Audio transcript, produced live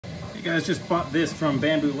Hey guys, just bought this from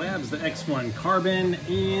Bambu Labs, the X1-Carbon,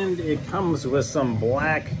 and it comes with some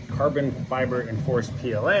black carbon fiber enforced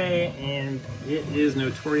PLA, and it is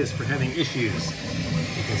notorious for having issues.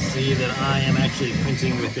 You can see that I am actually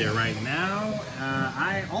printing with it right now.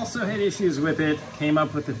 I also had issues with it, came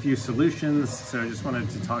up with a few solutions, so I just wanted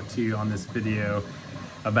to talk to you on this video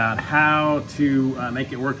about how to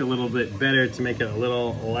make it work a little bit better, to make it a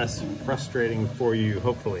little less frustrating for you,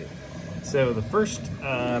 hopefully. So the first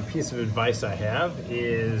piece of advice I have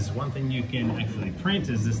is one thing you can actually print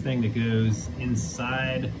is this thing that goes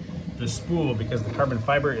inside the spool, because the carbon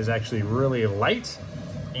fiber is actually really light,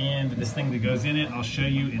 and this thing that goes in it, I'll show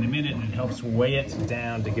you in a minute, and it helps weigh it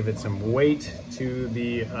down to give it some weight to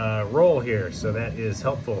the roll here, so that is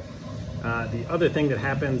helpful. The other thing that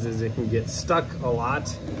happens is it can get stuck a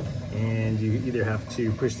lot, and you either have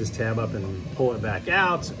to push this tab up and pull it back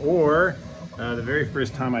out, or the very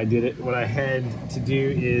first time I did it, what I had to do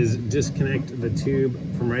is disconnect the tube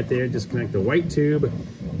from right there, disconnect the white tube,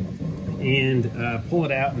 and pull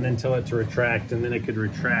it out and then tell it to retract, and then it could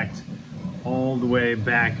retract all the way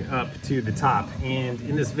back up to the top. And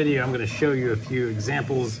in this video, I'm going to show you a few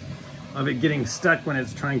examples of it getting stuck when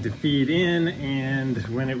it's trying to feed in, and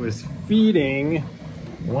when it was feeding,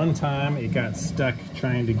 one time it got stuck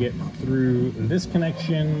trying to get through this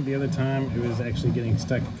connection. The other time it was actually getting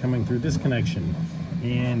stuck coming through this connection.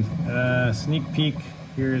 And sneak peek,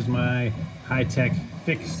 here's my high-tech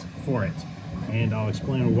fix for it. And I'll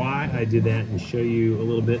explain why I did that and show you a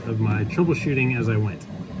little bit of my troubleshooting as I went.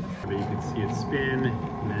 But you can see it spin.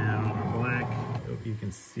 Now our black, hope you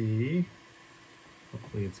can see.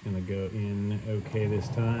 Hopefully it's gonna go in okay this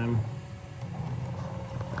time.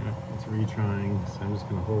 It's retrying, so I'm just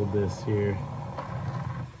going to hold this here.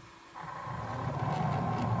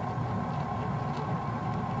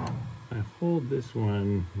 I hold this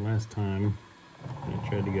one last time when I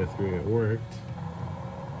tried to go through, it worked.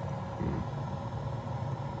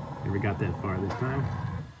 Never got that far this time.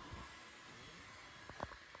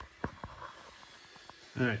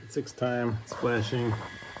 Alright, sixth time, it's flashing,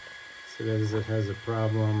 so that is, it has a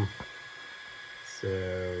problem. So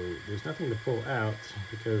there's nothing to pull out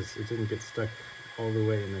because it didn't get stuck all the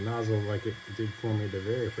way in the nozzle like it did for me the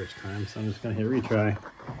very first time. So I'm just going to hit retry.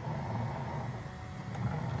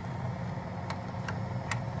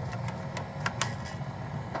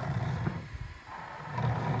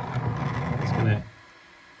 I'm just going to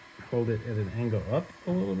hold it at an angle up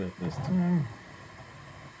a little bit this time.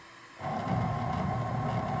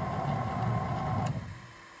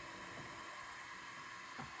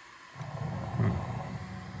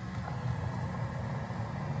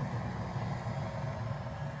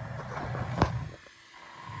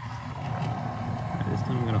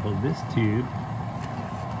 I'm going to hold this tube.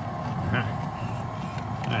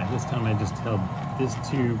 Alright, this time I just held this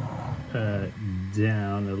tube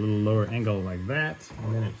down at a little lower angle like that,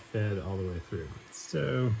 and then it fed all the way through.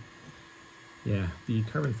 So, yeah, the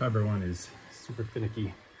carbon fiber one is super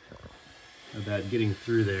finicky about getting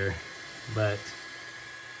through there, but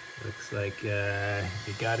looks like it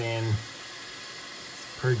got in.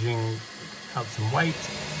 It's purging out some white,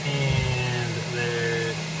 and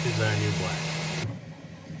there is our new black.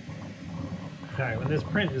 Alright, when this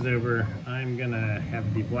print is over, I'm gonna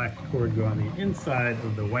have the black cord go on the inside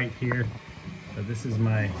of the white here. So this is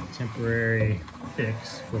my temporary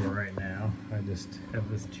fix for right now. I just have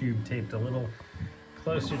this tube taped a little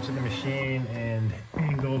closer to the machine and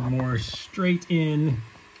angled more straight in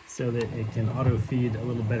so that it can auto feed a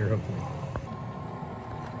little better, hopefully.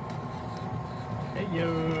 Hey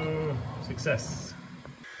yo, success.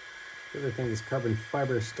 The other thing this carbon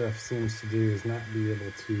fiber stuff seems to do is not be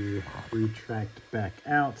able to retract back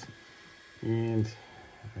out, and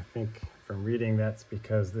I think from reading that's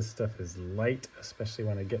because this stuff is light, especially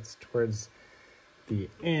when it gets towards the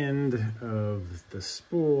end of the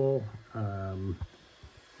spool. Let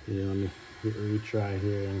me hit retry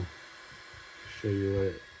here and show you what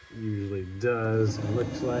it usually does and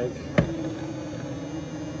looks like.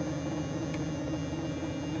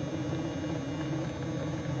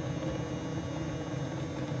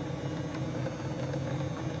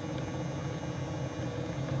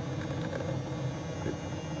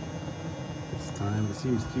 It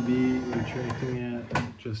seems to be retracting it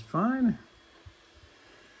just fine.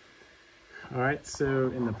 Alright, so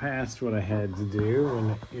in the past what I had to do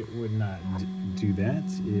when it would not do that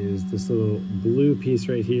is this little blue piece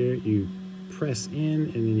right here, you press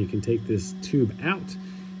in and then you can take this tube out,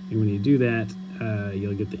 and when you do that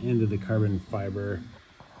you'll get the end of the carbon fiber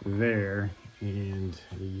there, and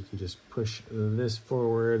you can just push this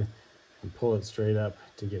forward and pull it straight up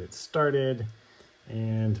to get it started.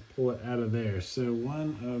 and pull it out of there. So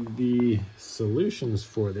one of the solutions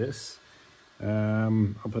for this,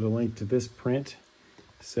 I'll put a link to this print.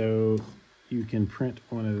 So you can print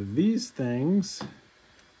one of these things.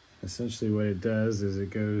 Essentially what it does is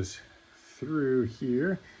it goes through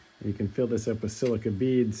here. You can fill this up with silica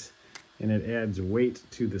beads, and it adds weight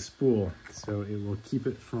to the spool. So it will keep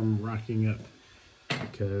it from rocking up,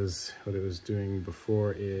 because what it was doing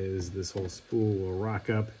before is this whole spool will rock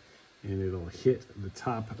up and it'll hit the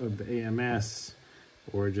top of the AMS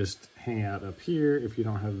or just hang out up here if you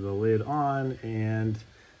don't have the lid on and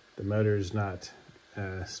the motor is not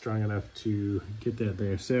strong enough to get that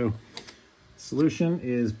there. So solution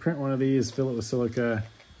is print one of these, fill it with silica,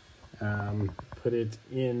 put it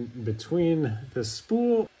in between the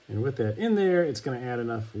spool, and with that in there, it's going to add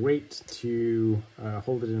enough weight to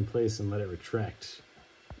hold it in place and let it retract.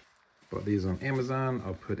 Bought these on Amazon.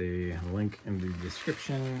 I'll put a link in the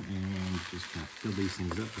description, and just kind of fill these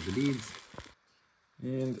things up with the beads.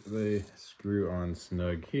 And they screw on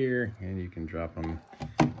snug here, and you can drop them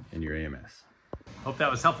in your AMS. Hope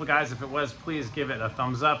that was helpful, guys. If it was, please give it a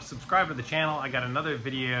thumbs up. Subscribe to the channel. I got another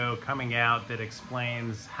video coming out that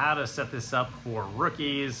explains how to set this up for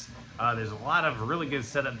rookies. There's a lot of really good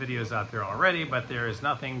setup videos out there already, but there is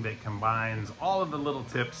nothing that combines all of the little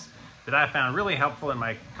tips that I found really helpful in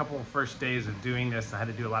my couple of first days of doing this. I had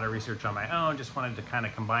to do a lot of research on my own, just wanted to kind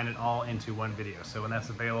of combine it all into one video. So when that's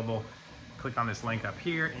available, click on this link up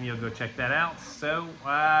here and you'll go check that out. So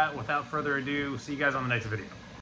without further ado, see you guys on the next video.